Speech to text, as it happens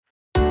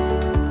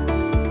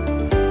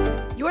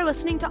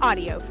listening to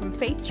audio from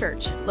Faith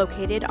Church,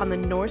 located on the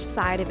north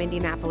side of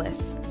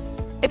Indianapolis.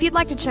 If you'd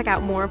like to check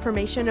out more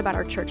information about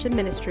our church and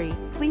ministry,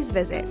 please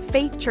visit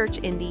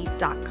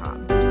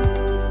faithchurchindy.com.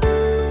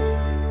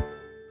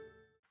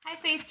 Hi,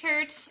 Faith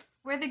Church.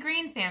 We're the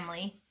Green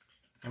family.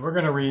 And we're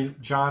going to read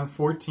John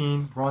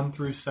 14, 1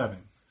 through 7.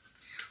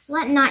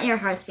 Let not your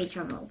hearts be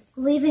troubled.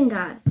 Believe in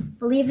God.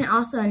 Believe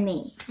also in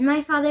me. In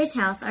my Father's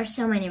house are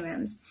so many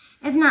rooms.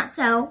 If not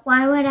so,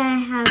 why would I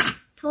have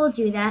told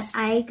you that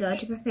I go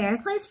to prepare a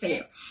place for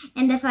you?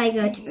 And if I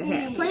go to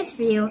prepare a place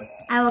for you,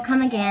 I will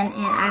come again,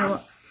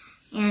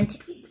 and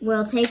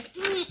will take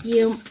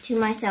you to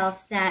myself,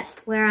 that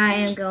where I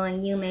am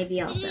going you may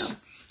be also.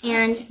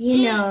 And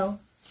you know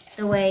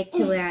the way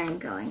to where I am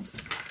going.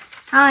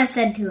 Thomas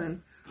said to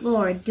him,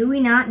 Lord, do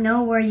we not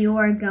know where you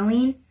are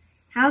going?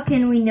 How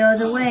can we know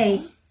the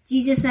way?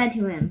 Jesus said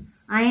to him,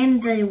 I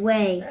am the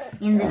way,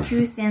 and the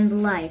truth, and the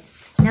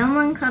life. No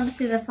one comes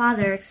to the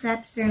Father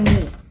except through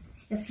me.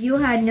 If you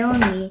had known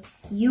me,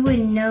 you would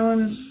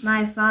know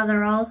my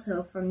Father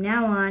also. From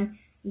now on,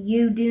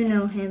 you do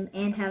know him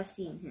and have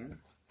seen him.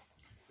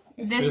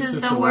 This is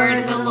the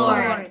word of the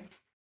Lord.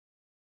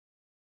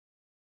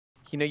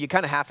 You know, you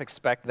kind of half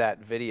expect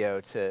that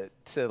video to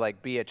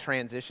like be a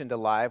transition to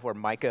live where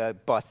Micah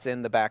busts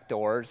in the back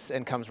doors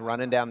and comes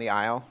running down the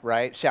aisle,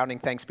 right? Shouting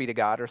thanks be to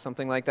God or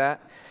something like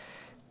that.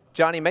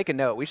 Johnny, make a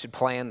note. We should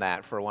plan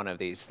that for one of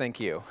these.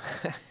 Thank you.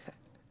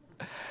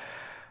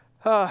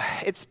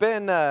 It's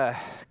been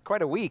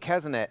quite a week,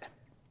 hasn't it?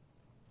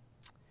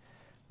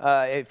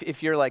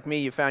 If you're like me,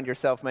 you found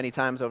yourself many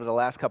times over the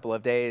last couple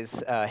of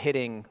days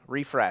hitting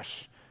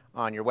refresh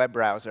on your web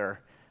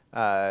browser,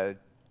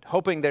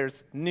 hoping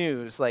there's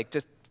news, like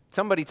just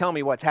somebody tell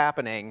me what's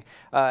happening.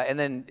 And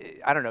then,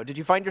 I don't know, did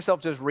you find yourself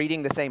just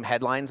reading the same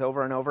headlines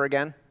over and over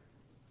again?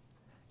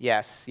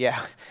 Yes,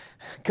 yeah.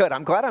 Good.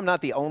 I'm glad I'm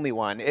not the only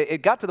one.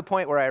 It got to the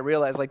point where I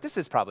realized, like, this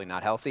is probably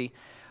not healthy.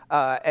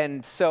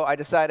 And so I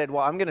decided,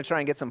 well, I'm going to try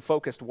and get some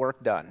focused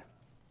work done.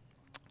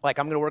 Like,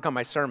 I'm going to work on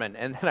my sermon.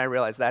 And then I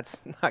realized that's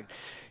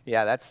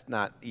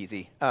not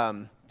easy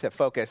to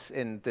focus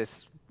in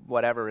this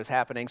whatever is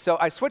happening. So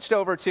I switched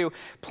over to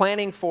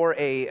planning for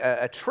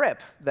a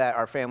trip that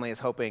our family is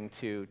hoping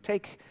to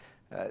take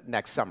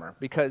next summer.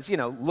 Because, you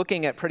know,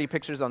 looking at pretty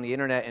pictures on the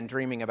internet and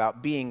dreaming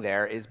about being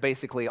there is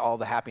basically all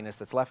the happiness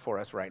that's left for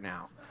us right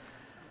now.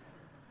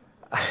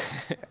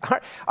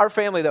 Our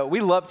family, though,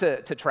 we love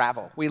to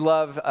travel. We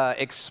love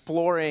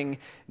exploring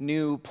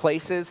new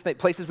places,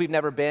 places we've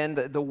never been.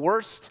 The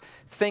worst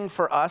thing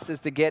for us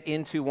is to get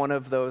into one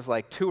of those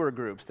like tour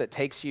groups that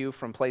takes you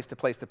from place to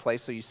place to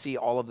place so you see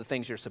all of the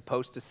things you're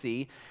supposed to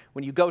see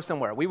when you go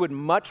somewhere. We would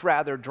much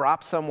rather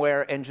drop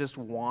somewhere and just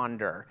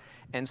wander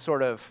and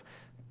sort of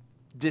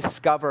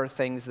discover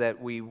things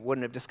that we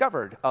wouldn't have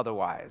discovered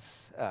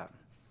otherwise.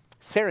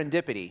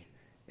 Serendipity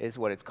is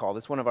what it's called.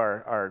 It's one of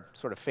our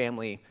sort of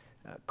family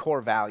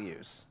core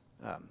values.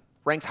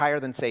 Ranks higher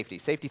than safety.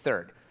 Safety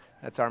third.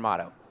 That's our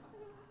motto.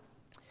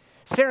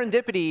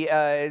 Serendipity,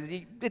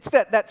 it's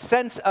that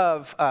sense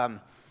of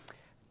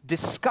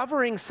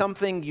discovering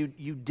something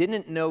you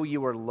didn't know you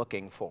were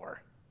looking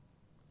for.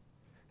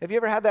 Have you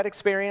ever had that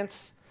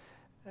experience?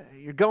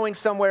 You're going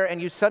somewhere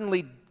and you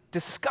suddenly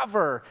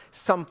discover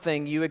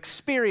something, you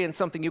experience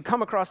something, you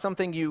come across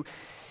something you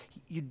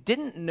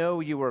didn't know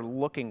you were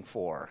looking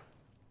for.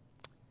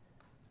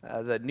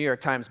 The New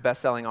York Times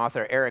bestselling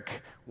author Eric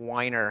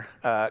Weiner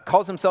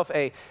calls himself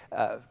a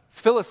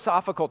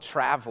philosophical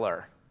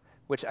traveler,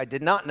 which I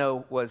did not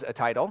know was a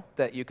title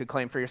that you could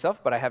claim for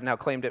yourself, but I have now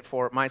claimed it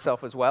for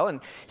myself as well. And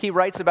he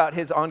writes about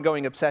his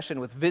ongoing obsession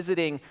with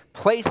visiting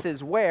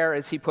places where,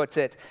 as he puts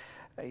it,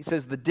 he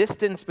says, the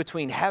distance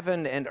between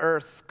heaven and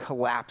earth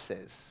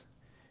collapses,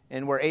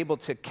 and we're able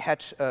to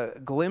catch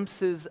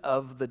glimpses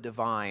of the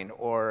divine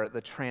or the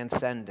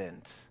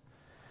transcendent.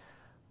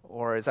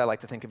 Or as I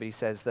like to think of it, he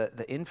says,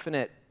 the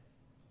infinite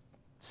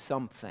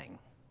something.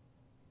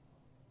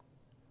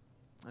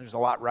 There's a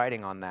lot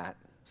riding on that,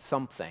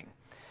 something.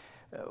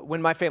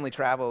 When my family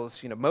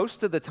travels, you know,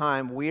 most of the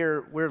time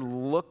we're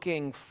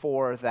looking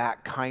for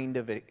that kind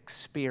of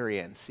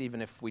experience,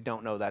 even if we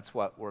don't know that's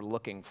what we're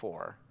looking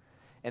for.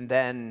 And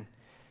then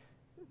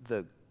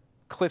the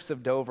cliffs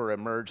of Dover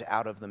emerge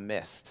out of the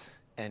mist,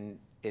 and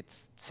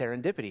it's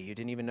serendipity. You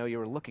didn't even know you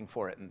were looking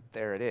for it, and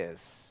there it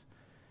is.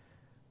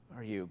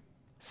 Or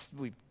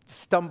we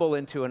stumble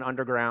into an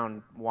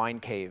underground wine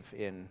cave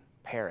in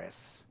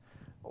Paris,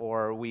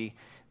 or we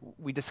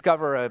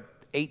discover a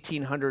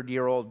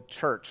 1,800-year-old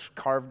church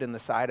carved in the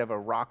side of a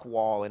rock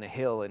wall in a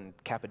hill in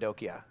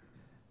Cappadocia.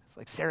 It's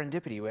like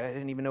serendipity. I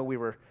didn't even know we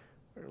were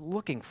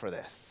looking for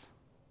this.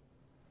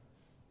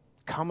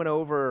 Coming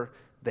over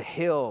the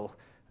hill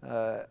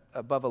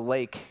above a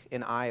lake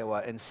in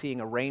Iowa and seeing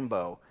a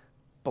rainbow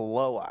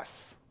below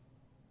us.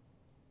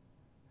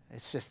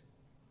 It's just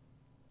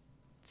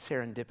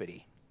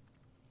serendipity.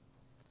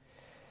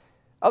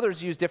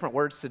 Others use different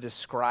words to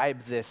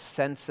describe this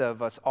sense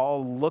of us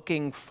all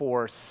looking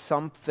for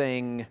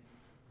something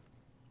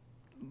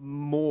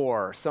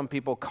more. Some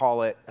people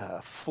call it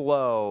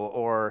flow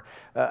or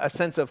a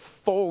sense of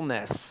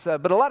fullness.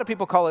 But a lot of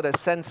people call it a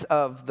sense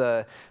of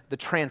the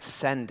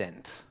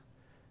transcendent.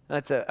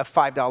 That's a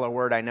 $5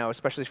 word, I know,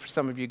 especially for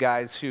some of you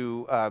guys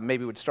who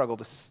maybe would struggle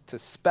to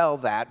spell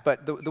that.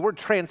 But the word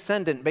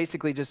transcendent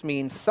basically just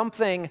means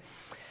something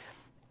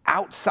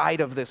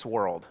outside of this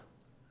world.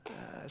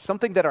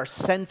 Something that our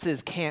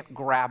senses can't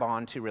grab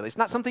onto, really. It's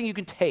not something you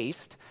can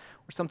taste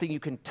or something you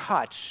can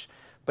touch,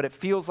 but it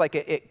feels like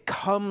it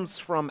comes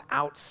from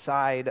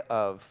outside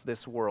of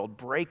this world,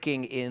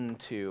 breaking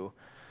into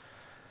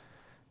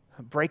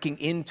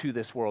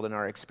this world and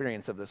our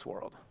experience of this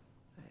world.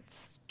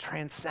 It's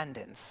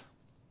transcendence.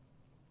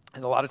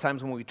 And a lot of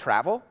times when we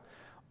travel,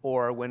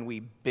 or when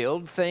we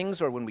build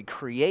things, or when we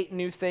create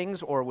new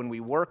things, or when we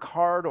work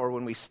hard, or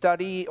when we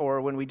study,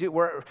 or when we do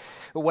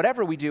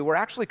whatever we do, we're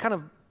actually kind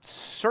of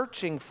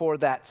searching for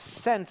that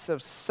sense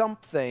of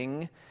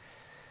something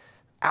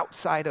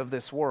outside of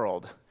this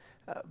world.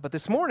 But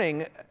this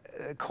morning,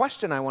 a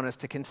question I want us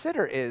to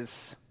consider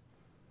is,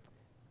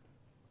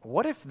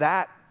 what if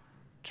that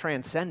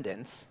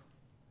transcendence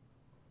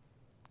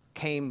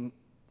came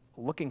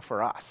looking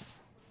for us?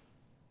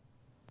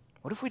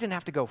 What if we didn't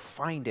have to go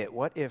find it?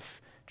 What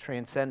if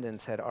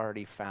transcendence had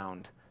already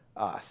found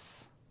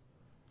us?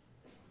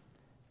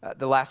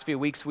 The last few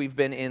weeks we've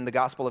been in the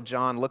Gospel of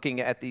John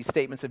looking at these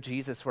statements of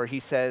Jesus where he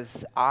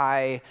says,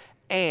 I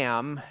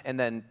am, and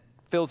then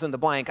fills in the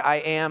blank. I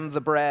am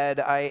the bread,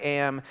 I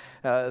am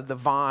the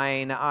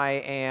vine, I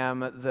am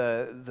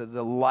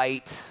the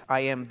light,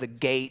 I am the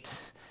gate.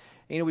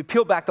 You know, we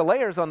peel back the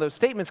layers on those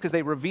statements because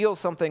they reveal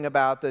something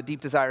about the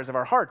deep desires of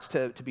our hearts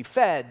to be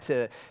fed,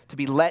 to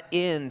be let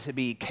in, to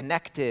be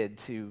connected,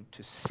 to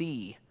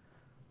see.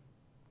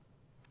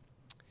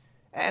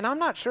 And I'm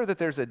not sure that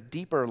there's a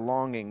deeper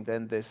longing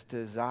than this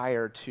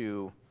desire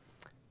to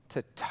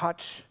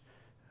touch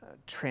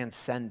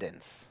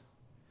transcendence,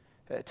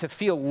 to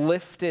feel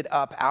lifted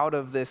up out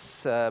of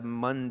this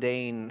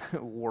mundane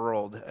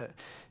world,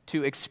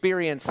 to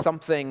experience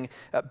something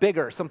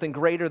bigger, something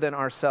greater than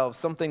ourselves,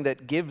 something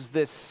that gives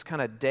this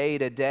kind of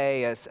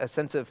day-to-day a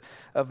sense of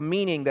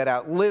meaning that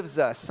outlives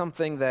us,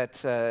 something that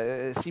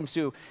seems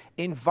to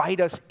invite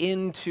us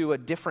into a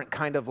different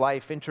kind of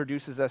life,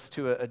 introduces us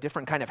to a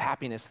different kind of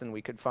happiness than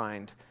we could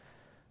find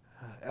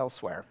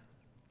elsewhere.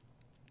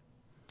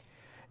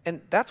 And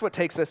that's what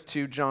takes us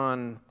to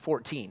John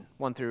 14,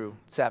 1 through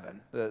 7,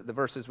 the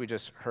verses we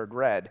just heard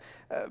read.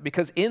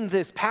 Because in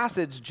this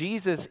passage,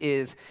 Jesus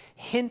is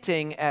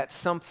hinting at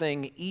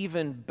something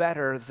even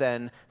better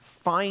than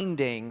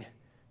finding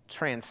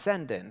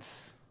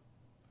transcendence.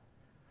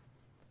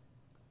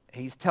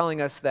 He's telling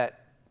us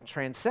that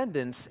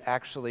transcendence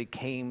actually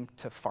came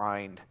to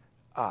find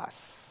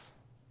us.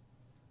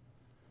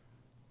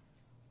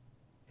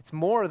 It's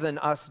more than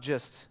us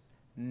just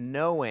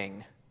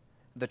knowing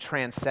the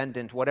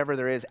transcendent, whatever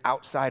there is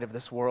outside of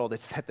this world.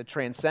 It's that the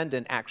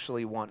transcendent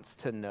actually wants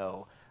to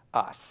know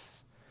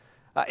us.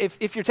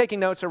 If you're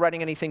taking notes or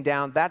writing anything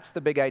down, that's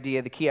the big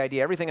idea, the key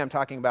idea. Everything I'm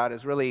talking about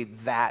is really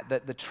that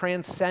the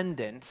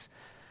transcendent,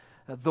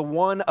 the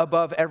one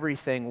above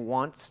everything,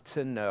 wants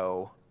to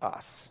know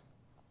us.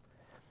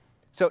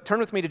 So turn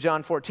with me to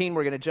John 14.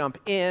 We're going to jump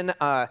in.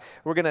 We're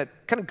going to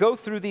kind of go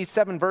through these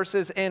 7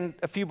 verses, and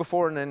a few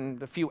before and then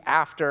a few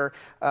after.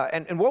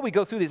 And while we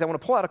go through these, I want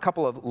to pull out a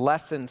couple of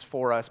lessons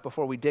for us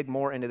before we dig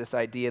more into this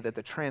idea that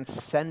the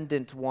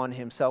transcendent one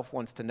himself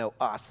wants to know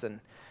us and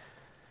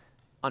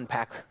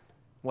unpack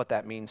what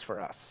that means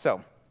for us. So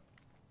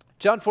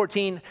John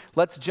 14,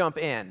 let's jump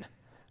in.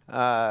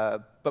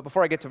 But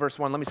before I get to verse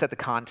 1, let me set the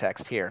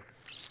context here.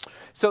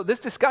 So this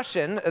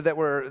discussion that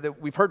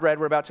we've heard read,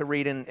 we're about to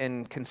read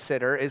and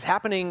consider, is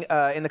happening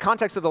in the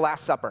context of the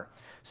Last Supper.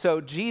 So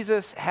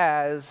Jesus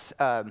has,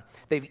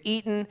 they've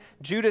eaten.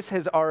 Judas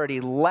has already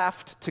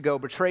left to go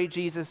betray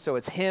Jesus. So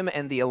it's him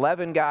and the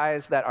 11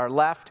 guys that are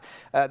left.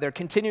 They're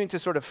continuing to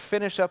sort of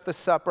finish up the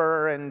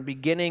supper and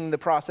beginning the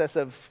process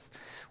of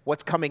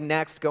what's coming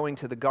next, going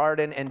to the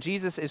garden. And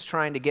Jesus is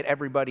trying to get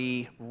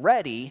everybody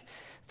ready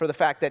for the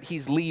fact that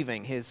he's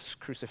leaving. His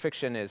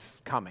crucifixion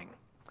is coming.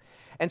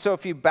 And so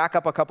if you back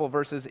up a couple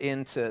verses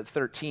into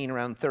 13,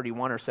 around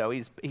 31 or so,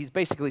 he's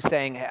basically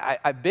saying,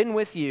 I've been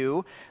with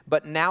you,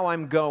 but now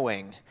I'm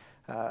going.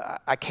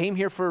 I came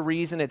here for a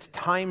reason. It's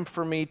time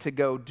for me to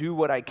go do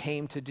what I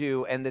came to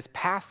do. And this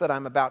path that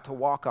I'm about to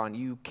walk on,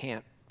 you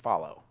can't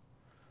follow.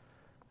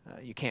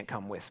 You can't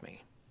come with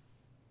me.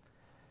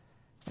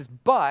 He says,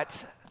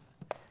 but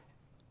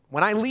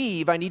when I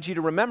leave, I need you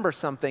to remember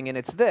something, and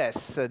it's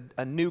this,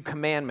 a new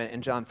commandment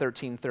in John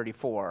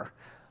 13:34.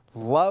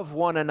 Love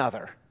one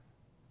another,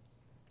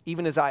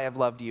 even as I have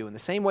loved you. In the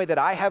same way that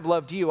I have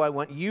loved you, I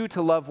want you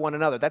to love one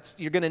another.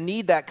 You're going to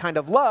need that kind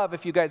of love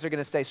if you guys are going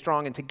to stay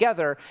strong and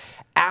together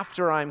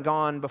after I'm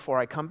gone, before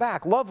I come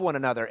back. Love one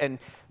another. And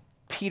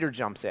Peter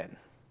jumps in.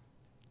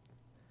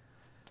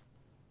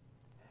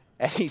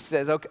 And he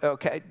says,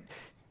 okay,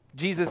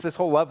 Jesus, this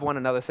whole love one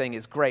another thing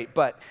is great,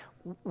 but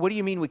what do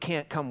you mean we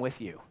can't come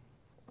with you?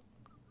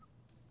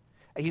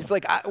 He's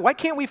like, why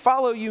can't we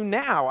follow you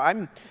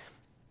now?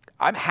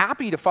 I'm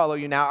happy to follow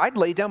you now. I'd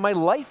lay down my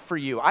life for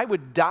you. I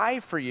would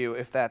die for you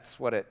if that's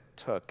what it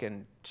took.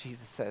 And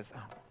Jesus says,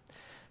 oh,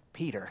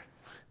 Peter,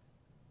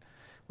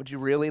 would you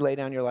really lay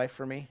down your life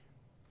for me?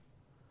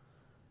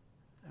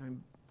 I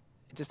mean,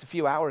 in just a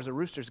few hours, a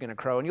rooster's going to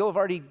crow, and you'll have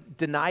already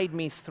denied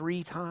me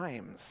 3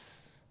 times.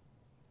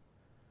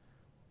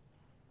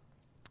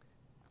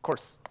 Of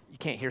course, you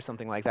can't hear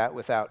something like that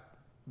without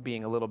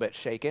being a little bit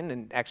shaken.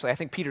 And actually, I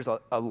think Peter's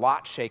a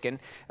lot shaken.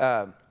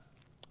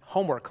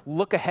 Homework,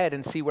 look ahead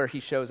and see where he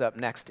shows up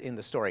next in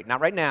the story.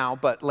 Not right now,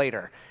 but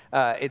later.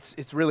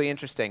 It's really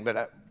interesting,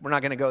 but we're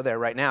not going to go there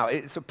right now.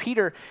 So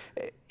Peter,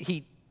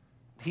 he's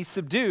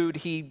subdued.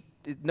 He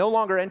no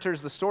longer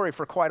enters the story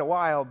for quite a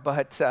while,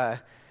 but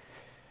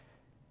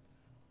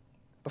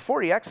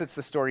before he exits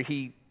the story,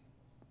 he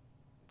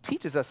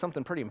teaches us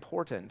something pretty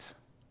important.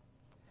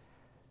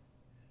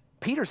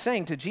 Peter's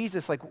saying to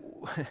Jesus, like,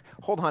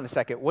 hold on a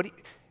second.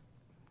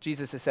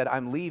 Jesus has said,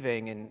 I'm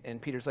leaving,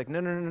 and Peter's like,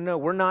 no,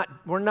 we're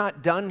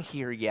not done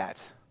here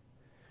yet.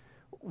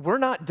 We're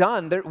not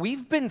done.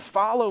 We've been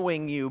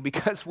following you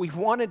because we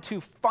wanted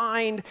to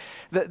find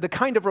the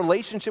kind of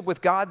relationship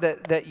with God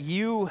that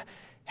you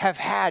have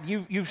had.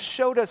 You've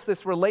showed us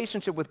this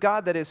relationship with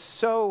God that is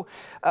so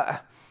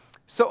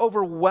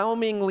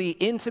overwhelmingly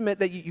intimate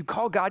that you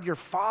call God your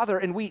Father,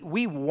 and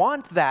we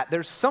want that.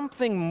 There's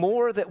something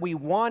more that we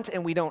want,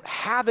 and we don't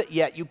have it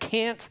yet. You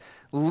can't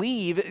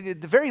leave. At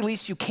the very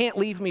least, you can't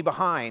leave me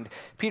behind.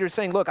 Peter's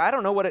saying, look, I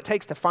don't know what it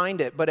takes to find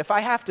it, but if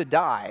I have to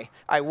die,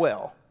 I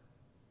will.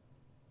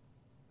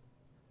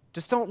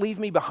 Just don't leave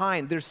me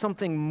behind. There's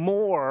something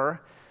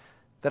more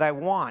that I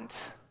want.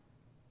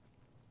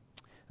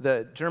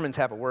 The Germans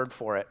have a word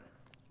for it,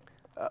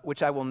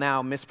 which I will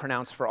now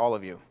mispronounce for all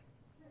of you.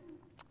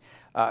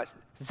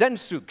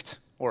 Sehnsucht,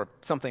 or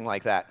something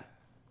like that.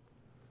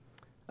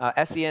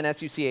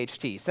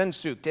 Sensucht,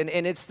 Sehnsucht.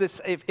 And it's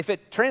this, if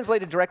it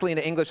translated directly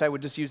into English, I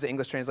would just use the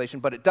English translation,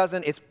 but it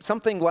doesn't. It's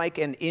something like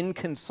an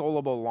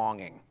inconsolable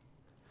longing,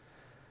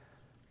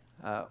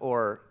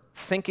 or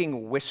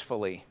thinking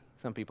wishfully,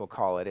 some people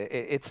call it.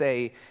 It's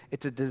a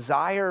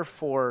desire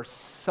for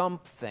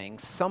something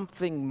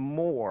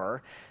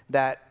more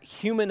that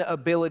human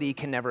ability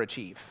can never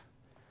achieve.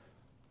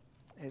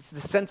 It's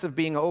the sense of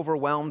being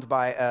overwhelmed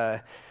by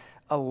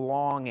a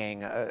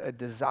longing, a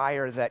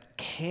desire that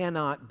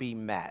cannot be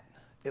met,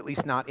 at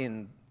least not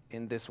in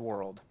this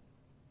world.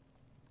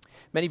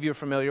 Many of you are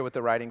familiar with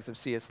the writings of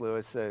C.S.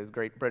 Lewis, a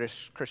great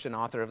British Christian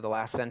author of the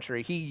last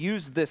century. He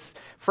used this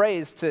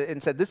phrase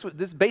and said this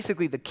is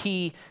basically the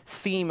key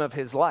theme of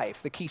his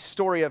life. The key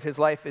story of his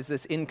life is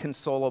this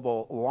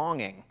inconsolable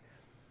longing.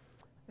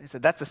 He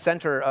said that's the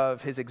center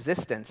of his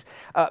existence.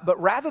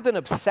 But rather than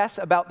obsess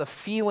about the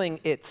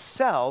feeling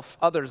itself,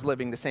 others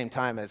living the same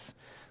time as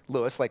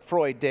Lewis, like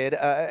Freud did,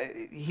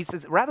 he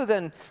says, rather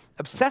than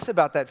obsess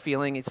about that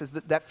feeling, he says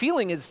that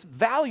feeling is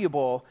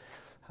valuable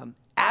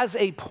as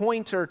a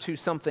pointer to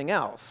something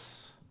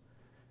else.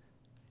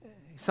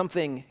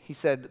 Something, he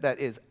said, that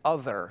is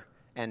other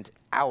and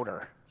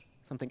outer,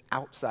 something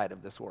outside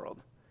of this world.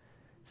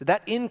 So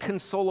that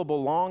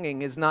inconsolable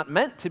longing is not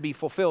meant to be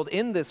fulfilled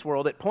in this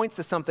world. It points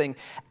to something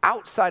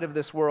outside of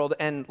this world,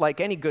 and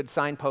like any good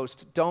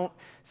signpost, don't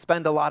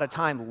spend a lot of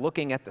time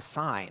looking at the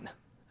sign.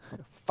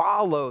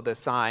 Follow the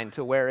sign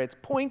to where it's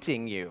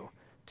pointing you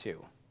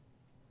to.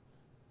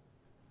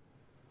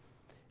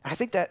 I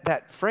think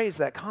that phrase,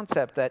 that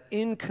concept, that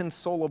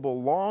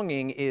inconsolable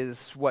longing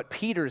is what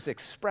Peter's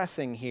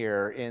expressing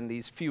here in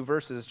these few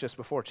verses just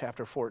before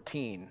chapter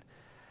 14.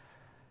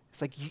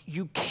 It's like,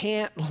 you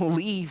can't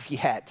leave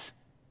yet.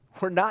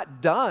 We're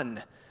not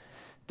done.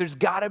 There's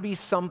got to be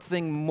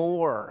something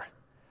more.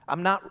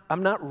 I'm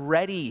not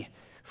ready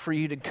for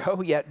you to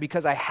go yet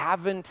because I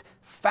haven't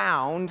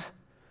found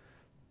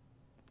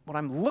what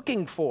I'm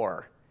looking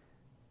for.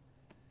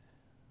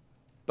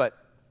 But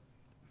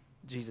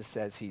Jesus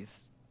says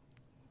he's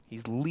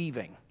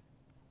leaving.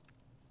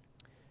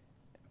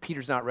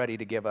 Peter's not ready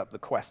to give up the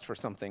quest for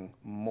something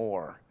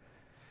more.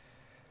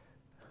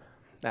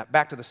 Now,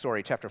 back to the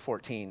story, chapter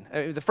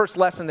 14. The first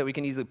lesson that we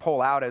can easily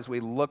pull out as we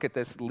look at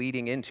this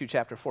leading into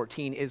chapter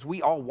 14 is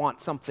we all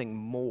want something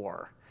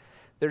more.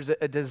 There's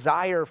a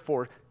desire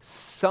for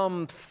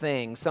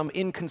something, some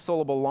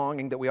inconsolable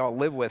longing that we all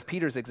live with.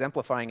 Peter's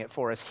exemplifying it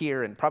for us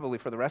here and probably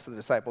for the rest of the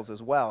disciples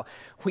as well.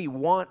 We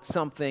want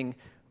something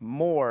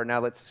more. Now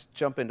let's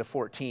jump into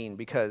 14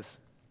 because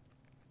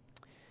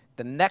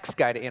the next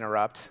guy to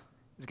interrupt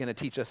is going to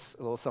teach us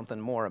a little something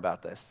more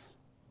about this.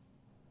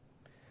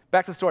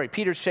 Back to the story.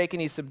 Peter's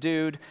shaken. He's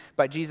subdued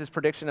by Jesus'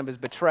 prediction of his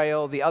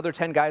betrayal. The other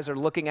 10 guys are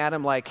looking at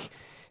him like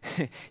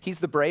he's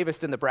the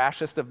bravest and the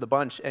brashest of the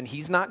bunch, and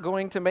he's not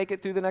going to make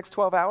it through the next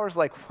 12 hours?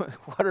 Like,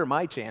 what are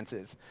my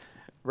chances,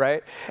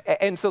 right?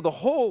 And so the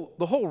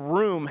whole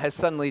room has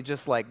suddenly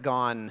just like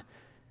gone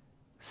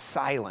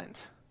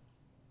silent.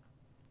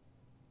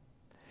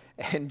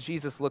 And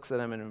Jesus looks at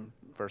him in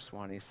verse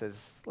 1. He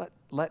says,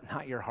 let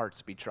not your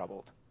hearts be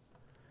troubled.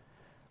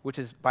 Which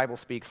is Bible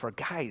speak for,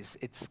 guys,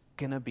 it's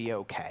going to be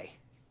okay.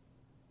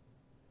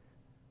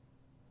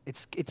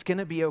 It's going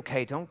to be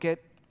okay. Don't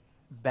get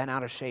bent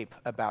out of shape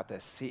about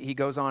this. He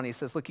goes on, he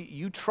says, look,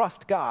 you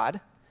trust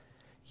God.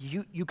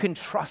 You can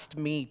trust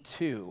me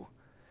too.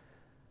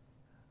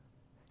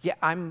 Yeah,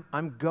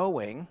 I'm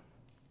going.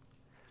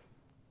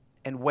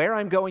 And where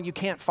I'm going, you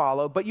can't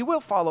follow, but you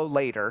will follow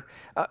later.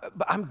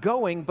 But I'm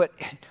going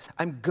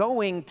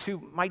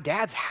to my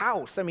dad's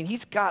house. I mean,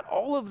 he's got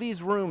all of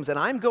these rooms, and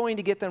I'm going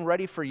to get them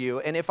ready for you.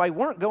 And if I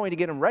weren't going to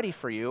get them ready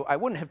for you, I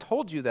wouldn't have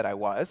told you that I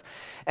was.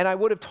 And I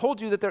would have told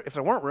you that if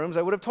there weren't rooms,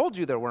 I would have told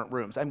you there weren't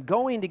rooms. I'm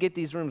going to get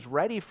these rooms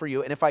ready for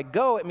you. And if I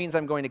go, it means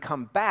I'm going to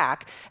come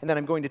back, and then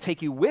I'm going to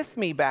take you with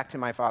me back to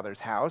my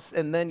Father's house,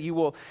 and then you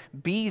will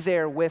be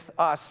there with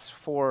us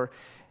for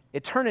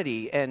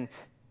eternity. And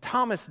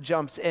Thomas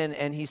jumps in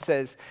and he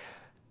says,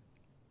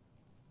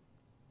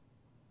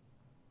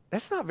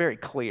 that's not very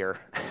clear.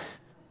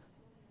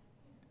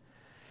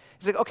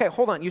 He's like, okay,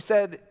 hold on. You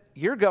said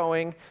you're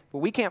going, but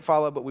we can't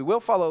follow, but we will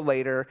follow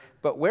later.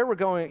 But where we're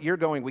going, you're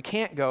going, we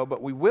can't go,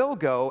 but we will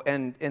go.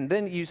 And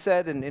then you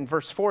said in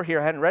verse 4 here,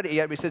 I hadn't read it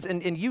yet, but he says,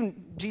 and you,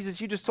 Jesus,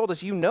 you just told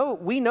us,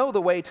 we know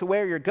the way to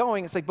where you're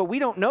going. It's like, but we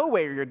don't know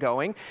where you're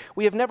going.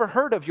 We have never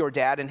heard of your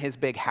dad and his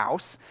big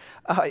house.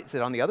 Is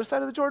it on the other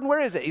side of the Jordan?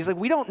 Where is it? He's like,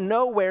 we don't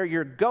know where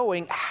you're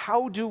going.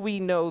 How do we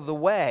know the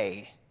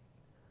way?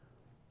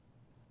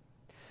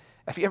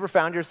 Have you ever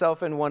found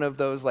yourself in one of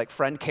those like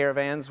friend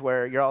caravans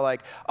where you're all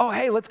like, oh,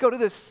 hey, let's go to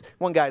this.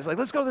 One guy's like,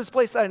 let's go to this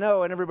place that I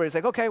know. And everybody's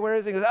like, okay, where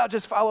is it? He goes, oh,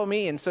 just follow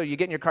me. And so you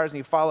get in your cars and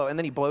you follow. And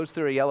then he blows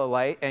through a yellow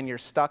light and you're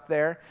stuck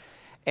there.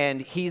 And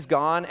he's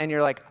gone. And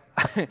you're like,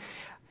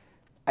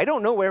 I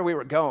don't know where we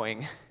were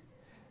going.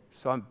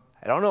 So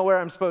I don't know where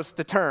I'm supposed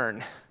to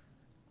turn.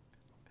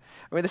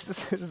 I mean,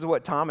 this is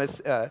what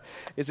Thomas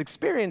is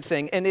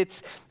experiencing, and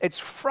it's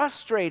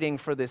frustrating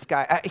for this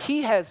guy.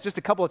 He has, just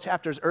a couple of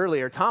chapters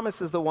earlier,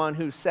 Thomas is the one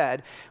who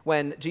said,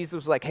 when Jesus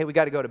was like, hey, we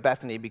got to go to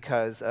Bethany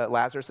because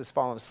Lazarus has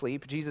fallen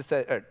asleep,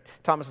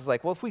 Thomas is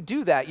like, well, if we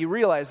do that, you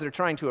realize they're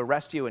trying to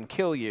arrest you and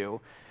kill you.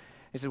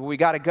 He said, well, we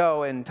got to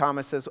go, and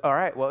Thomas says, all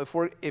right, well,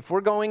 if we're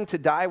going to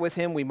die with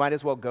him, we might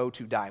as well go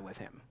to die with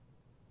him.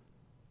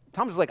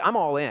 Thomas is like, I'm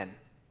all in.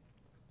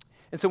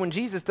 And so when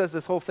Jesus does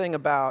this whole thing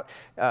about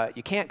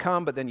you can't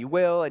come, but then you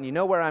will, and you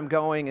know where I'm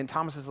going, and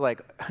Thomas is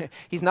like,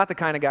 he's not the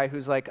kind of guy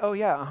who's like, oh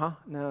yeah,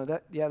 no,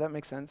 that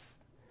makes sense.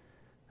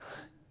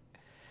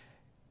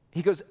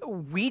 He goes,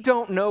 we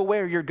don't know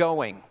where you're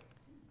going.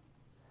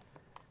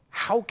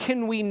 How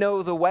can we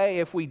know the way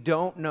if we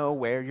don't know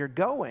where you're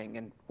going?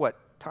 And what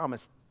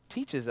Thomas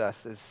teaches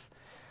us is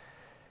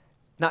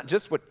not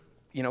just what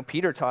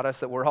Peter taught us,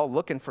 that we're all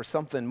looking for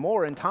something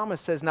more. And Thomas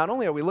says, not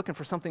only are we looking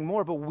for something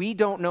more, but we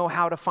don't know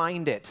how to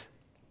find it.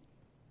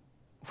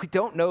 We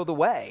don't know the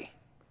way.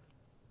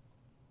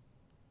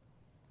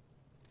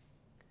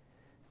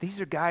 These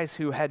are guys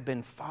who had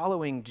been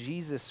following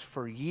Jesus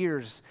for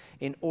years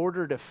in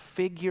order to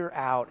figure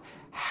out,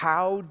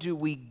 how do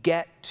we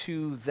get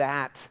to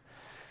that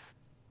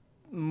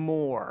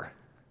more?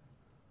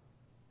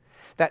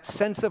 That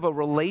sense of a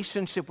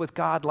relationship with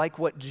God, like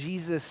what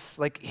Jesus,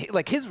 like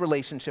his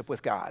relationship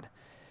with God.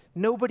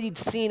 Nobody'd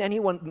seen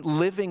anyone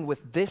living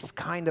with this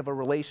kind of a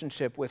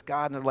relationship with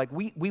God, and they're like,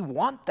 we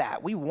want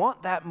that. We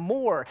want that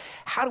more.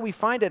 How do we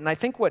find it? And I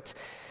think what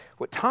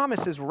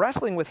Thomas is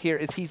wrestling with here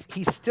is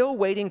he's still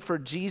waiting for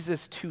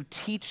Jesus to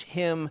teach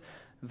him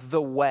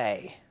the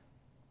way.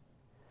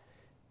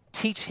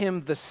 Teach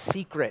him the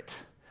secret,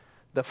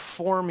 the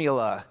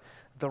formula,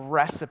 the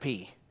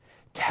recipe.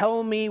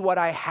 Tell me what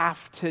I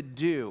have to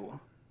do.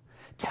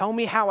 Tell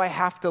me how I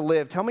have to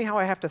live. Tell me how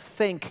I have to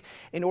think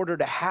in order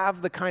to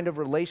have the kind of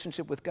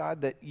relationship with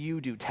God that you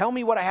do. Tell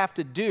me what I have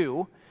to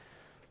do.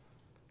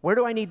 Where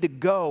do I need to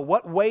go?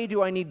 What way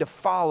do I need to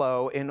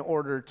follow in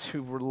order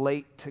to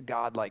relate to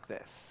God like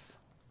this?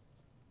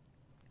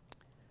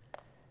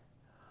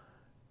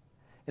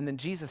 And then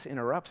Jesus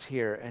interrupts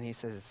here and he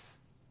says,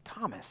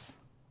 Thomas,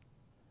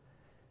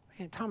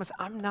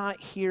 I'm not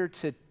here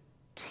to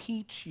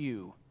teach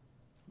you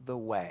the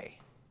way.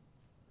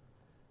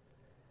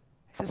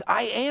 He says,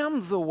 I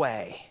am the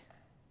way.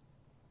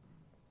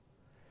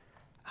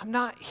 I'm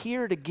not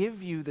here to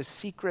give you the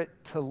secret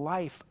to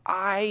life.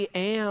 I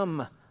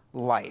am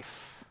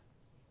life.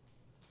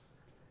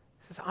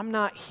 He says, I'm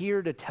not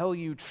here to tell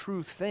you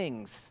true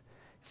things.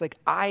 It's like,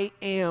 I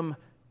am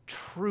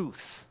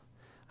truth.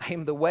 I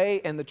am the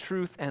way and the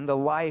truth and the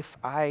life.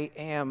 I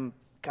am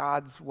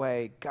God's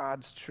way,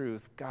 God's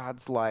truth,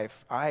 God's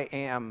life. I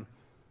am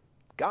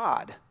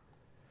God,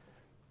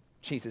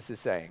 Jesus is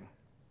saying.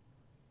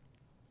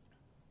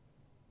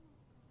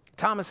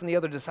 Thomas and the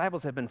other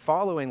disciples have been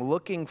following,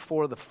 looking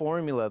for the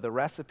formula, the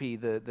recipe,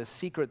 the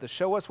secret, to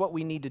show us what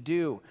we need to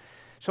do,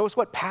 show us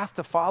what path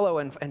to follow.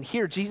 And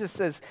here Jesus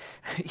says,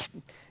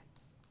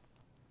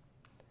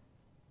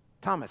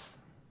 Thomas,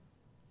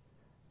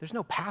 there's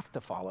no path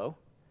to follow.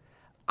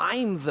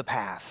 I'm the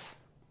path.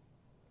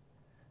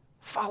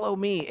 Follow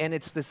me. And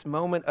it's this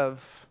moment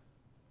of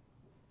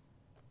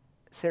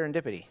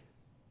serendipity.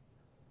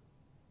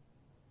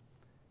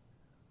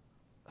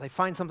 They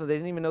find something they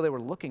didn't even know they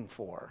were looking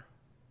for.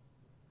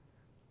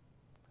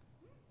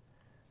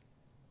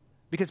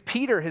 Because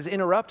Peter has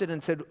interrupted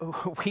and said,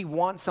 oh, we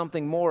want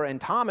something more. And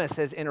Thomas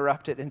has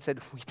interrupted and said,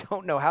 we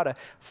don't know how to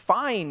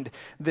find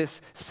this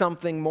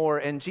something more.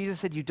 And Jesus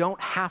said, you don't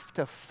have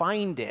to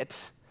find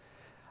it.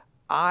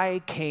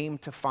 I came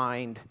to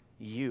find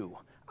you.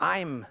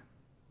 I'm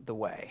the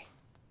way.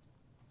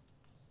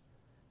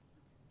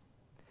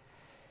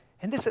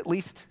 And this at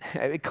least,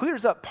 it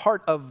clears up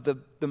part of the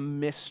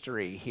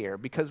mystery here,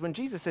 because when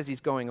Jesus says he's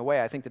going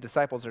away, I think the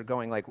disciples are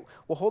going like,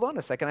 well, hold on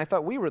a second. I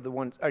thought we were the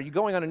ones. Are you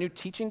going on a new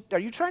teaching? Are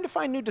you trying to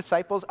find new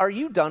disciples? Are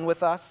you done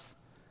with us?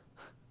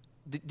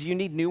 Do you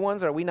need new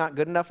ones? Are we not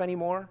good enough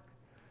anymore?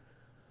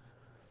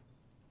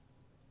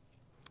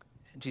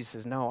 And Jesus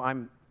says, no,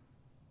 I'm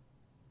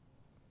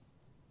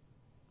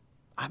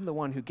the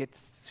one who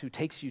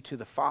takes you to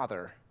the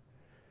Father,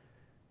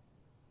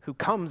 who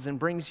comes and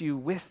brings you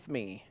with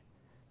me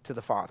to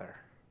the Father.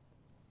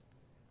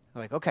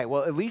 I'm like, okay,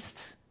 well, at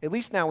least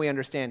now we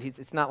understand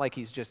it's not like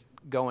he's just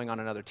going on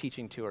another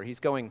teaching tour. He's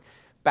going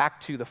back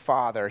to the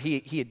Father.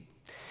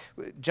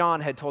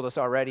 John had told us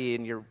already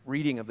in your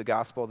reading of the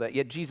gospel that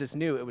yet Jesus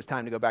knew it was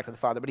time to go back to the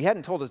Father, but he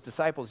hadn't told his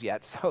disciples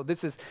yet. So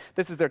this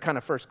is their kind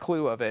of first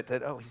clue of it,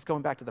 that, oh, he's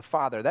going back to the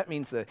Father. That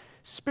means the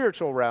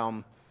spiritual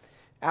realm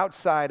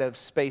outside of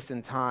space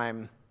and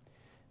time.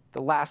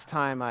 The last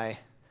time I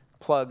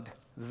plugged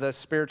the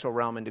spiritual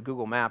realm into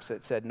Google Maps,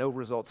 it said no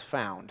results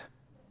found.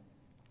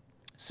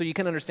 So you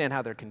can understand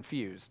how they're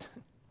confused.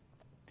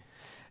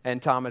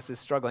 And Thomas is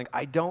struggling.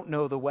 I don't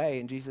know the way.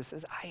 And Jesus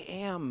says, I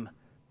am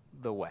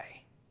the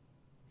way.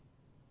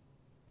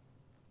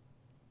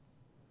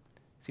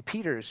 See,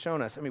 Peter has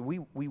shown us,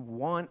 we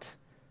want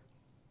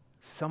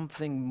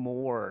something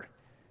more.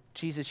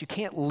 Jesus, you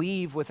can't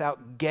leave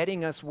without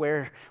getting us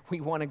where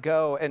we want to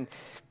go.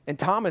 And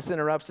Thomas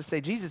interrupts to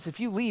say, Jesus, if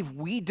you leave,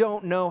 we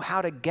don't know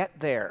how to get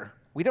there.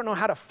 We don't know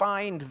how to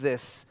find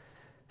this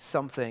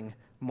something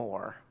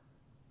more.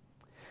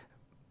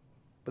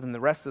 But then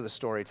the rest of the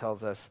story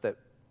tells us that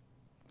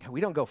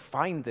we don't go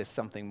find this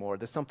something more.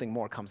 This something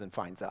more comes and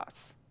finds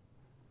us.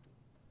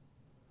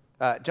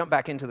 Jump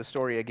back into the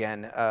story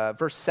again,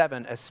 verse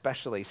 7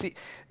 especially. See,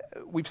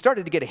 we've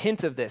started to get a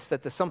hint of this,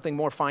 that the something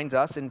more finds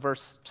us in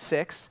verse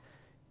 6.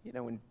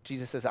 When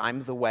Jesus says,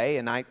 I'm the way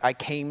and I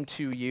came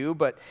to you.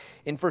 But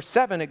in verse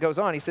 7 it goes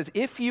on. He says,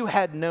 if you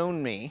had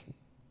known me,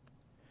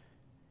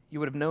 you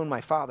would have known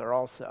my Father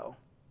also.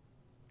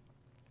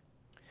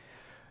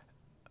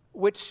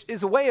 Which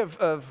is a way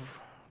of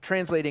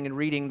translating and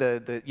reading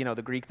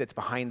the Greek that's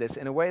behind this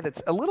in a way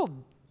that's a little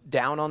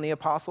down on the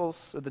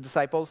apostles or the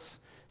disciples.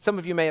 Some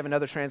of you may have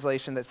another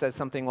translation that says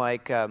something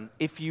like,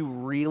 if you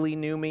really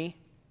knew me,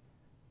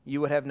 you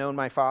would have known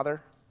my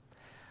Father.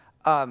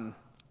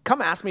 Come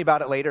ask me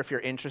about it later if you're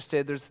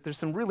interested. There's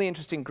some really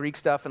interesting Greek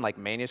stuff and like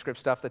manuscript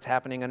stuff that's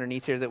happening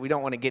underneath here that we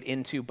don't want to get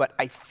into. But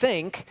I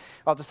think,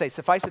 I'll just say,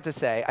 suffice it to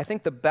say, I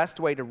think the best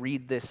way to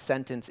read this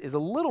sentence is a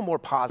little more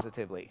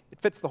positively. It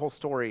fits the whole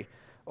story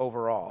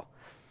overall.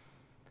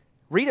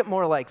 Read it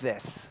more like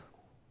this.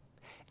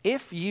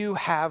 If you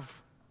have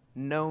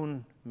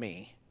known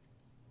me,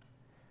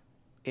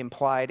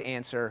 implied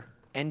answer,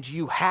 and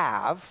you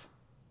have.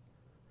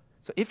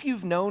 So if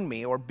you've known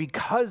me, or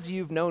because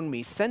you've known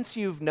me, since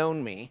you've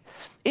known me,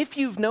 if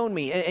you've known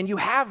me and you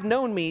have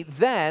known me,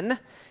 then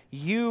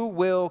you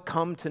will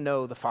come to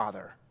know the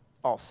Father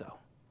also.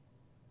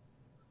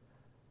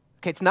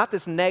 Okay, it's not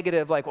this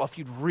negative like, well, if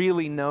you'd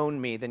really known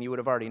me, then you would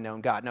have already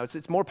known God. No,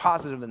 it's more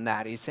positive than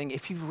that. He's saying,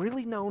 if you've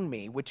really known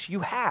me, which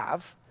you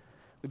have,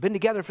 we've been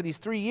together for these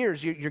 3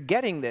 years, you're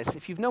getting this.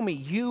 If you've known me,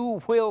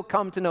 you will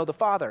come to know the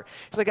Father.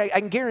 It's like, I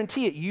can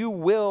guarantee it, you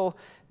will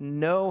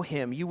know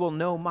him. You will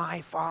know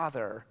my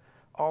Father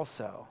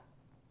also.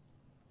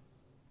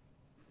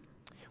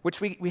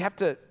 Which we have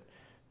to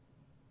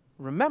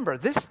remember,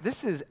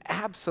 this is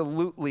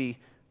absolutely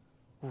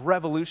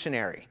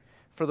revolutionary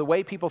for the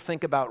way people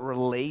think about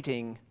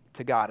relating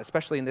to God,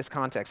 especially in this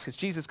context, because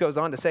Jesus goes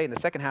on to say in the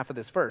second half of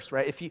this verse,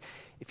 right?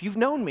 If you've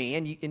known me,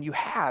 and you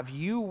have,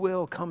 you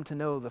will come to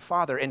know the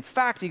Father. In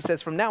fact, he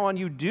says, from now on,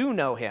 you do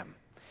know him.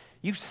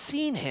 You've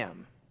seen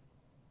him.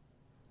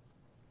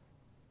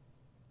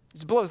 It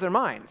just blows their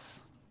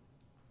minds.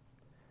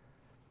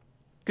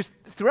 Because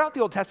throughout the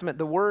Old Testament,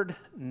 the word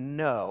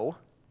know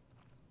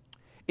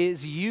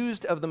is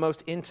used of the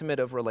most intimate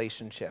of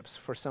relationships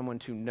for someone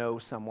to know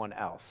someone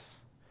else.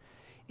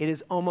 It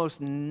is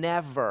almost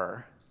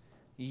never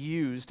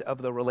used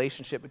of the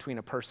relationship between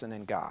a person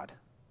and God,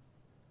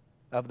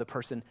 of the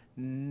person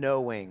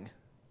knowing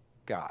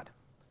God.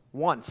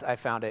 Once I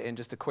found it in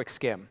just a quick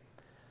skim.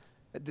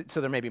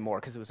 So there may be more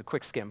because it was a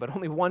quick skim, but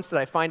only once did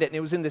I find it, and it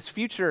was in this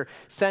future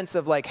sense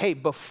of like, hey,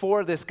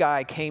 before this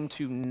guy came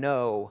to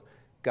know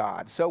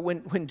God. So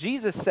when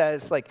Jesus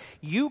says, like,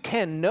 you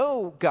can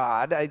know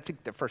God, I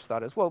think the first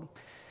thought is, well,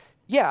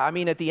 yeah,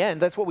 at the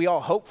end, that's what we all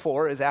hope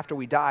for, is after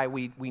we die,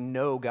 we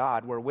know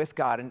God, we're with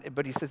God.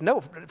 But he says,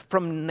 no,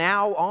 from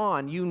now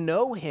on, you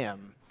know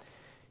him.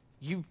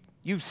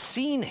 You've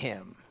seen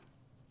him.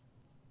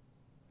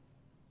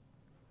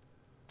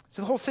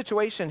 So the whole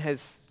situation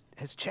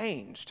has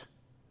changed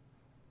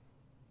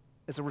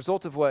as a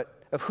result of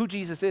what of who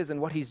Jesus is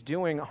and what he's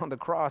doing on the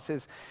cross,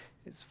 his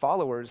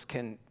followers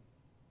can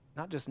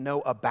not just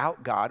know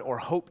about God or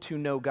hope to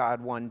know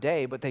God one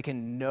day, but they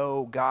can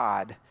know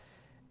God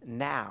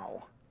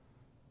now.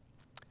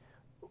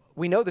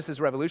 We know this is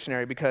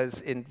revolutionary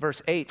because in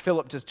verse 8,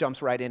 Philip just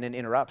jumps right in and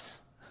interrupts.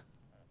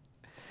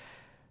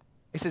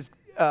 He says,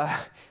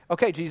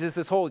 okay, Jesus,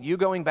 this whole you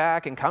going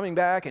back and coming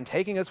back and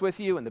taking us with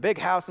you and the big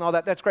house and all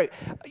that, that's great.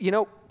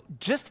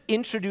 Just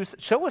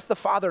show us the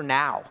Father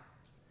now.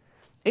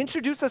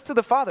 Introduce us to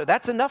the Father.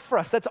 That's enough for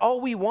us. That's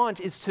all we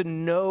want, is to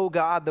know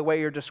God the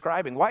way you're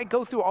describing. Why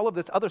go through all of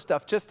this other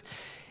stuff? Just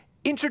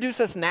introduce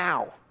us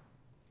now.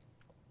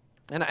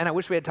 And I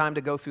wish we had time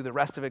to go through the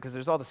rest of it, because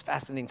there's all this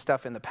fascinating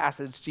stuff in the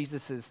passage.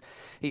 Jesus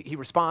he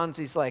responds,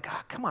 he's like,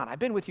 come on, I've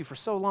been with you for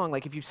so long.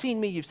 Like, if you've seen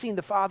me, you've seen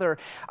the Father.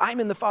 I'm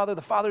in the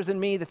Father's in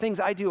me. The things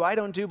I do, I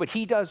don't do, but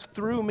he does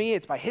through me.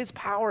 It's by his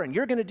power, and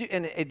you're going to do,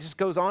 and it just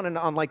goes on and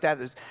on like that.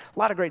 There's a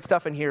lot of great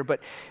stuff in here,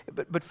 but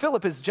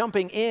Philip is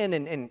jumping in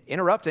and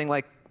interrupting,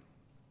 like,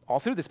 all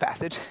through this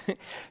passage,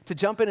 to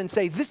jump in and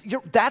say,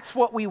 that's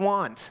what we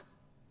want.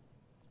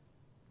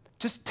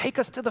 Just take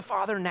us to the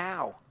Father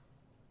now.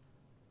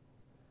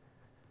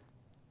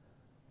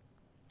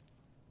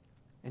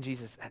 And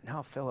Jesus said,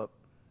 no, Philip,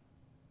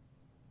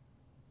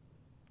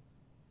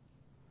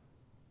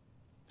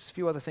 there's a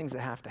few other things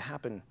that have to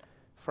happen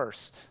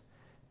first.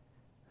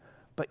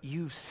 But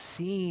you've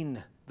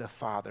seen the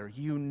Father.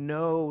 You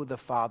know the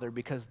Father,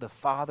 because the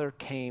Father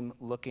came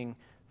looking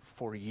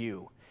for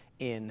you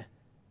in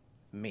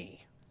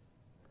me.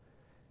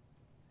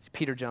 So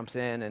Peter jumps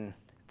in and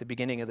the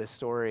beginning of this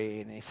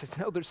story, and he says,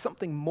 no, there's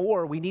something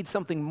more. We need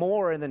something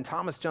more. And then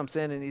Thomas jumps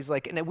in and he's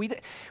like, and we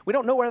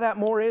don't know where that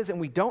more is, and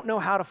we don't know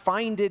how to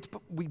find it,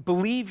 but we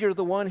believe you're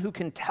the one who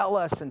can tell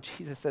us. And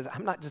Jesus says,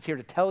 I'm not just here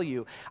to tell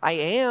you. I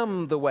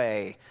am the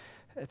way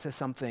to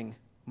something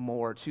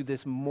more, to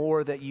this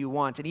more that you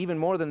want. And even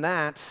more than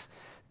that,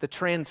 the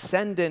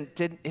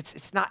transcendent,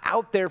 it's not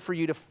out there for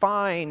you to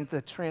find.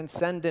 The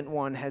transcendent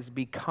one has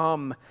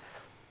become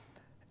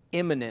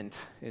imminent,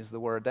 is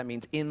the word. That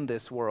means in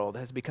this world,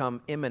 has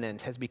become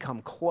imminent, has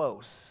become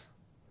close,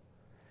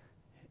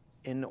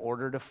 in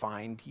order to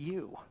find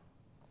you.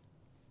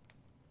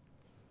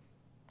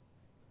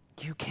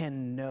 You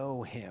can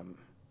know him.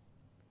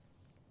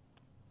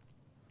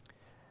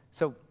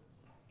 So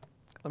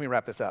let me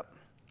wrap this up.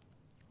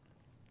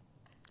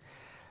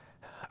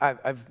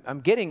 I've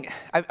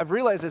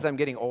realized as I'm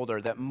getting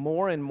older that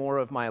more and more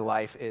of my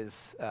life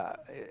is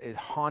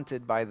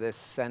haunted by this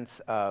sense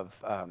of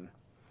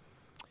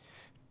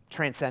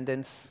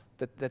transcendence,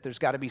 that there's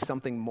got to be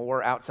something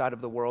more outside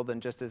of the world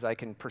than just as I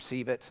can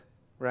perceive it,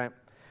 right?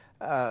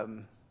 Or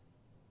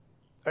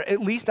at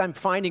least I'm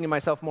finding in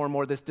myself more and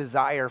more this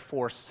desire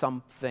for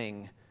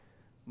something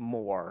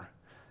more.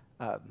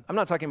 I'm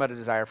not talking about a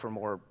desire for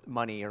more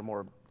money or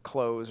more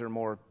clothes or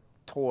more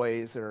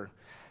toys or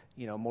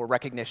more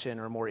recognition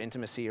or more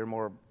intimacy or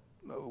more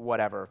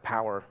whatever,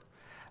 power.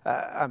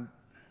 I'm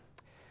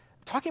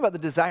talking about the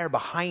desire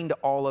behind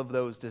all of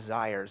those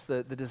desires,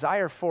 the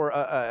desire for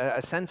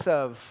a sense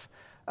of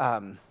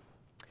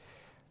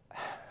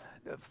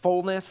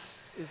fullness.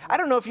 I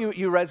don't know if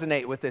you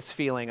resonate with this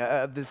feeling,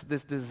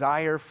 this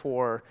desire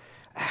for,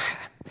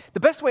 the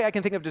best way I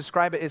can think of to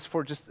describe it is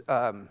for just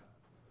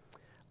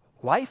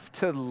life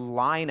to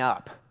line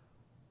up.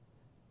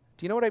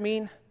 Do you know what I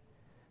mean?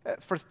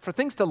 For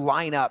things to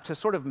line up, to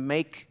sort of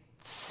make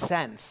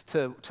sense,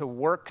 to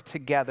work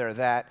together,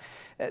 that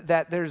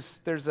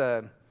there's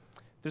a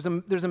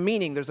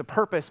meaning, there's a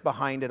purpose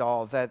behind it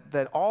all,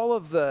 that all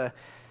of the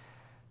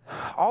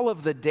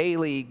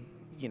daily,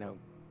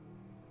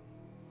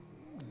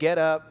 get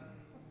up,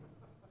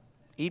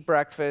 eat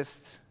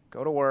breakfast,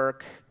 go to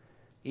work,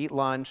 eat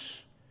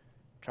lunch,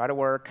 try to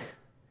work,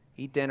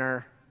 eat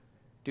dinner,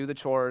 do the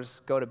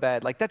chores, go to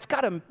bed. Like it's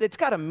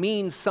gotta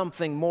mean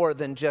something more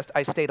than just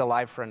I stayed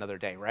alive for another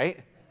day,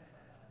 right?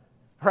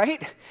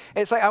 Right?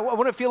 It's like I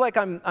want to feel like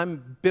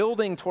I'm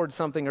building towards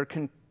something or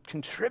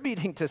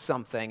contributing to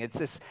something. It's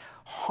this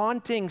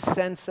haunting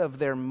sense of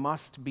there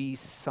must be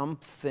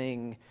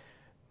something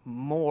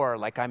more,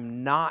 like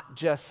I'm not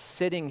just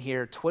sitting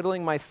here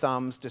twiddling my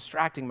thumbs,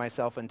 distracting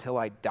myself until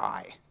I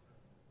die.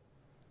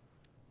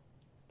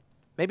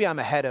 Maybe I'm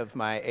ahead of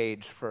my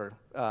age for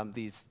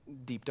these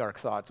deep, dark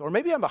thoughts. Or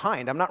maybe I'm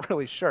behind. I'm not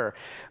really sure.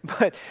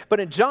 But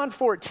in John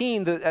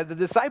 14, the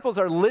disciples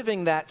are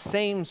living that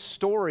same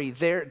story.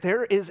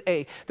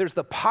 There's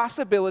the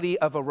possibility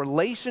of a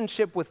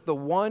relationship with the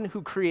one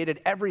who created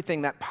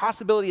everything. That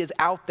possibility is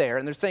out there.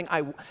 And they're saying,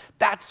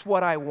 that's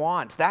what I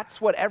want. That's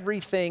what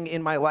everything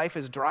in my life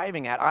is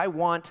driving at. I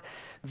want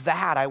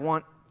that. I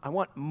want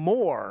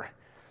more.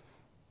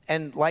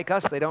 And like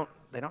us, they don't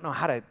know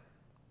how to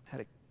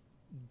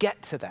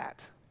get to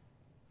that.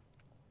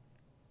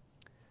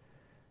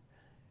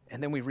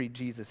 And then we read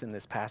Jesus in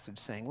this passage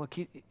saying, look,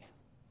 you're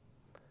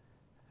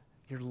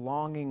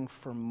longing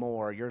for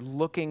more. You're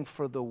looking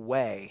for the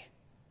way.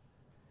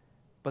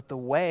 But the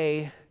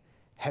way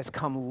has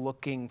come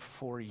looking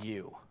for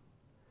you.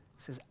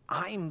 He says,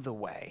 I'm the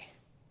way.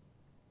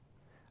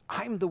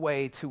 I'm the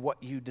way to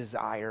what you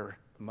desire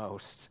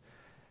most,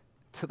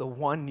 to the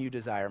one you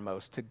desire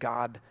most, to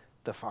God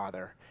the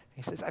Father.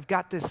 He says, I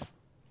got this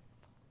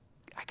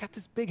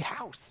big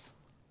house.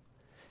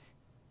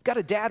 Got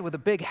a dad with a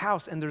big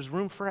house, and there's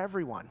room for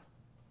everyone.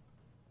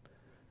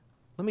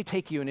 Let me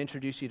take you and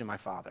introduce you to my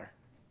Father.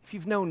 If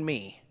you've known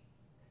me,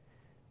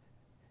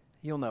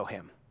 you'll know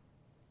him.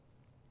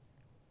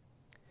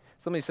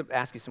 So let me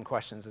ask you some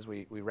questions as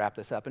we wrap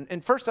this up.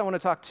 And first, I want to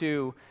talk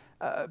to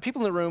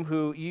people in the room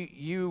who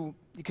you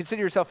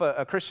consider yourself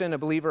a Christian, a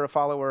believer, a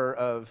follower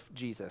of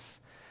Jesus.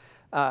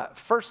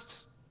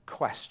 First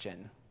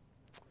question.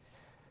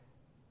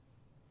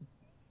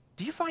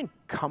 Do you find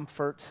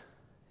comfort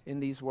in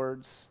these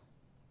words?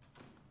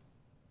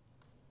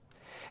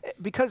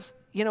 Because,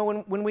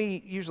 when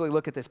we usually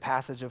look at this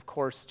passage, of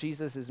course,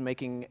 Jesus is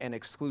making an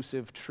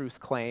exclusive truth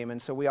claim, and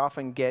so we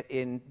often get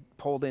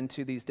pulled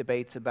into these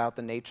debates about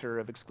the nature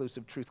of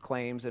exclusive truth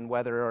claims and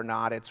whether or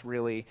not it's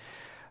really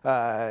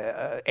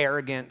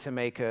arrogant to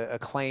make a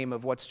claim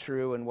of what's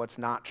true and what's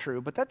not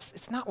true. But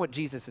it's not what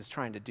Jesus is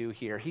trying to do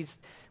here.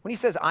 When he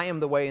says, I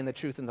am the way and the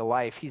truth and the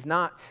life, he's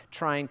not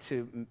trying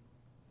to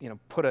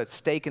put a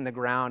stake in the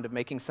ground of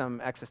making some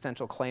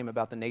existential claim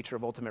about the nature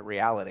of ultimate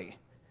reality.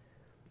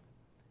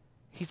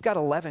 He's got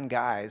 11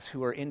 guys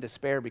who are in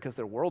despair because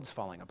their world's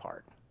falling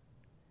apart.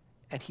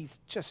 And he's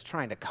just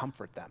trying to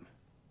comfort them.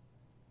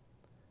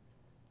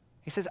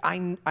 He says, I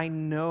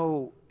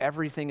know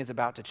everything is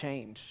about to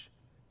change.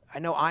 I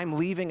know I'm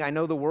leaving. I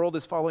know the world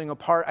is falling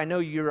apart. I know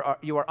you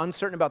are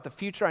uncertain about the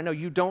future. I know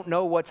you don't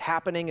know what's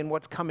happening and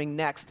what's coming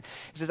next.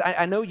 He says,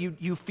 I know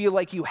you feel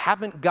like you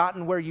haven't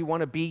gotten where you want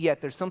to be yet.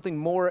 There's something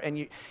more,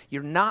 and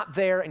you're not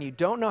there, and you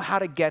don't know how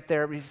to get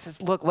there. But he says,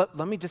 look, let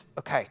me just,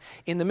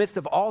 in the midst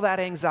of all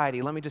that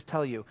anxiety, let me just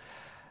tell you,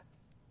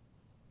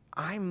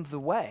 I'm the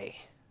way.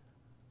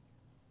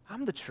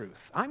 I'm the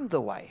truth. I'm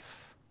the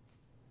life.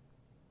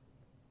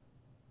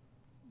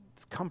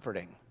 It's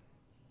comforting.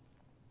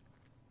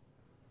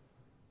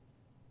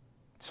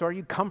 So are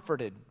you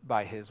comforted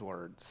by his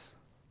words?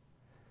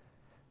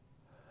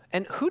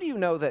 And who do you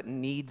know that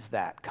needs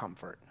that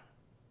comfort?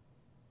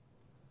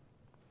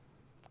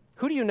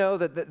 Who do you know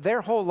that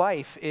their whole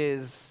life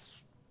is,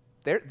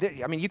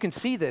 you can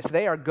see this.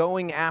 They are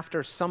going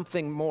after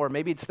something more.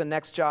 Maybe it's the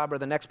next job or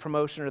the next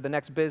promotion or the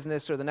next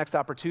business or the next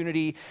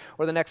opportunity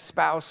or the next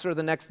spouse or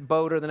the next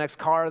boat or the next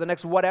car or the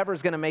next whatever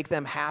is going to make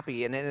them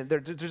happy. And they're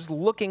just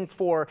looking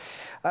for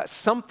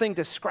something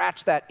to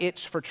scratch that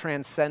itch for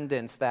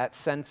transcendence, that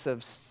sense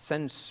of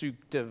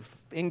sensuct, of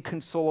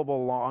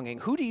inconsolable longing.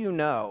 Who do you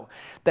know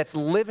that's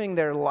living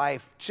their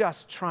life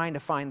just trying to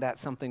find that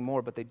something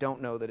more, but they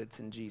don't know that it's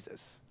in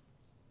Jesus?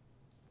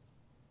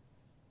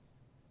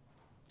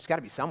 There's got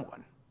to be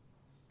someone.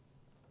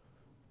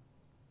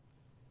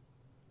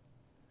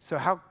 So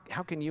how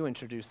can you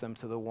introduce them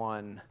to the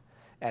one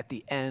at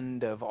the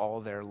end of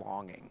all their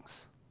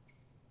longings?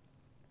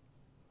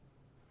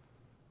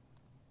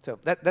 So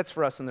that's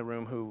for us in the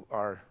room who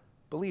are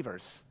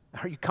believers.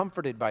 Are you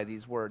comforted by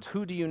these words?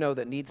 Who do you know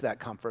that needs that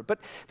comfort? But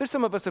there's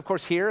some of us, of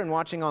course, here and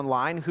watching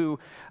online who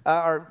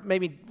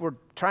we're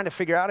trying to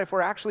figure out if we're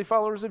actually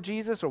followers of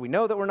Jesus, or we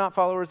know that we're not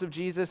followers of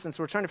Jesus, and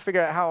so we're trying to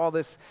figure out how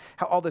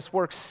all this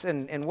works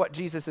and what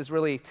Jesus is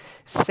really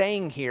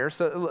saying here.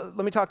 So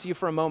let me talk to you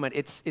for a moment.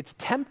 It's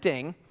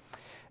tempting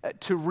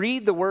to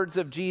read the words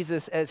of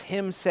Jesus as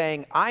him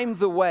saying, I'm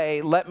the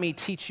way, let me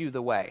teach you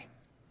the way.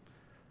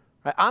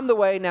 Right? I'm the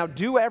way, now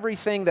do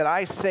everything that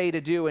I say to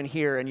do in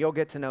here and you'll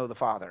get to know the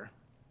Father.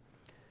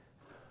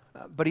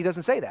 But he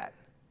doesn't say that.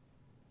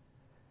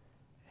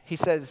 He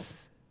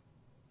says,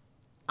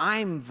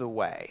 I'm the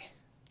way.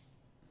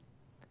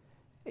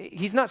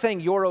 He's not saying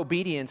your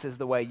obedience is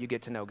the way you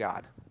get to know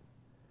God.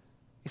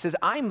 He says,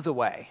 I'm the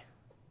way.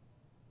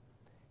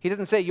 He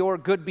doesn't say your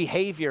good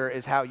behavior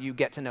is how you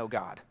get to know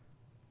God.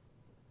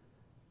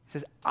 He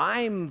says,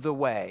 I'm the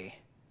way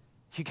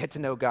you get to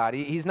know God.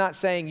 He's not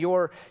saying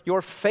your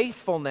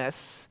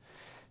faithfulness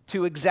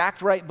to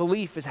exact right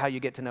belief is how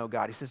you get to know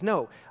God. He says,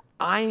 no,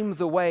 I'm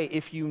the way.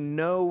 If you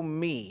know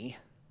me,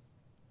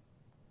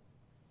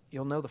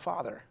 you'll know the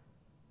Father.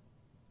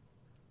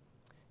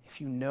 If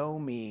you know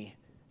me,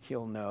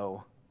 you'll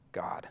know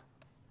God.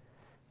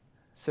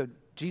 So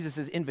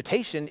Jesus'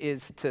 invitation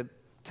is to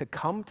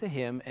come to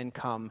him and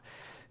come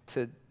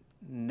to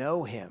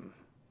know him,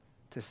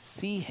 to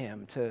see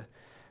him, to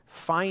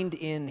find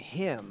in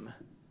him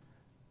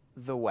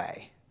the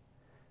way.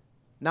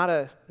 Not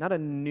a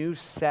new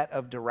set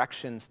of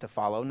directions to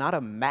follow, not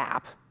a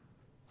map,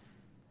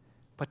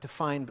 but to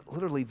find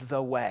literally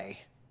the way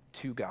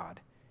to God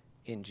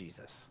in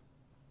Jesus.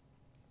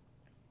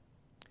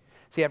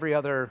 See, every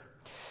other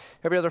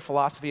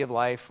philosophy of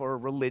life or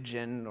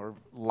religion or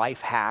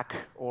life hack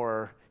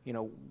or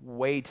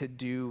way to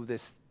do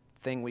this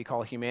thing we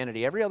call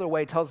humanity, every other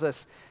way tells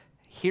us,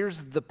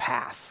 here's the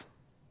path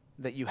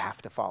that you have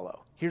to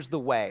follow. Here's the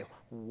way.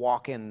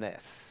 Walk in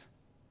this.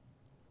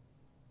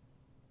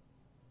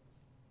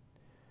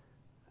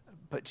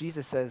 But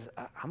Jesus says,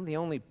 I'm the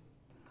only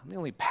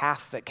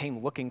path that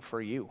came looking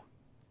for you.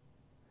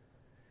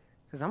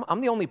 Because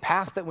I'm the only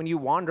path that when you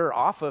wander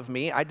off of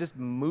me, I just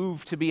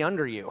move to be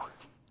under you.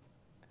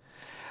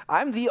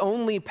 I'm the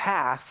only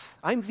path,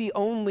 I'm the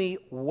only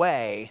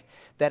way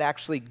that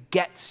actually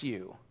gets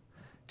you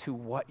to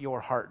what your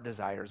heart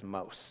desires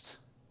most.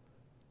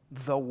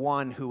 The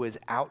one who is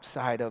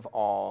outside of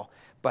all,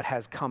 but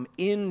has come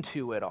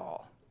into it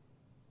all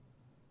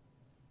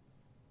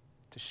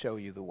to show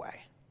you the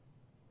way.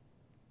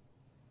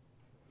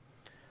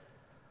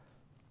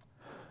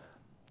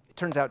 It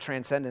turns out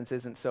transcendence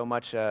isn't so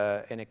much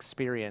an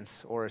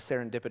experience or a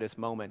serendipitous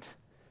moment.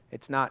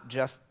 It's not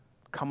just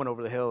coming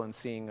over the hill and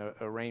seeing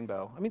a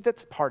rainbow. I mean,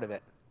 that's part of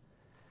it.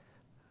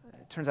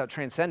 It turns out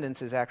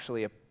transcendence is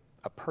actually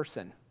a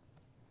person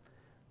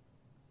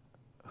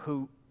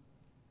who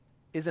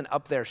isn't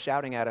up there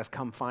shouting at us,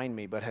 "Come find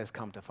me," but has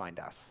come to find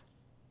us.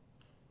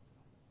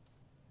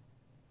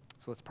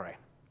 So let's pray.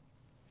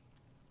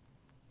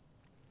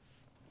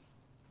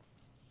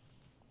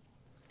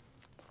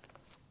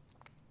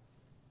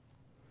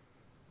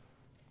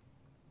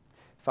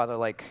 Father,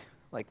 like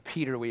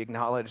Peter, we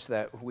acknowledge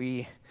that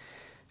we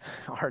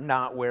are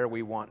not where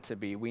we want to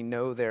be. We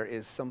know there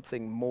is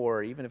something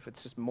more, even if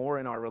it's just more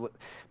in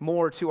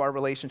more to our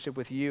relationship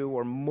with you,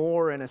 or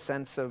more in a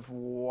sense of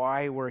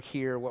why we're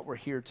here, what we're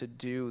here to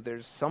do.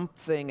 There's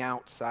something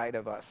outside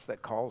of us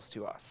that calls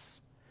to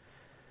us.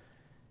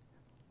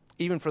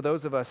 Even for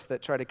those of us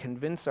that try to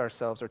convince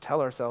ourselves or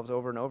tell ourselves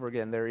over and over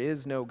again, there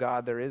is no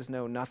God, there is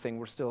no nothing,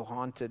 we're still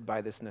haunted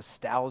by this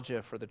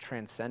nostalgia for the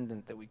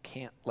transcendent that we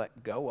can't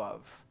let go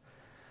of.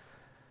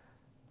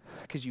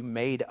 Because you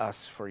made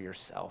us for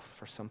yourself,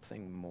 for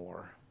something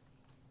more.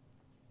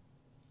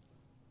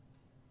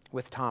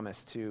 With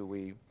Thomas, too,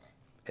 we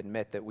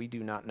admit that we do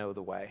not know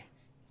the way.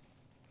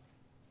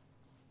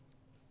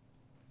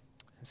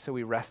 And so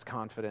we rest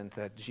confident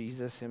that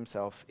Jesus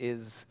himself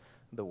is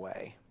the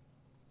way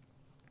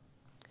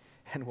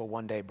and will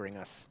one day bring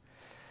us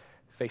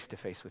face to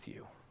face with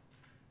you.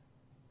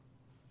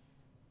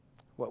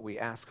 What we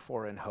ask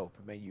for and hope,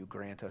 may you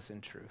grant us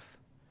in truth.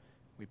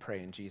 We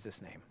pray in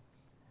Jesus' name.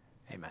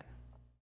 Amen.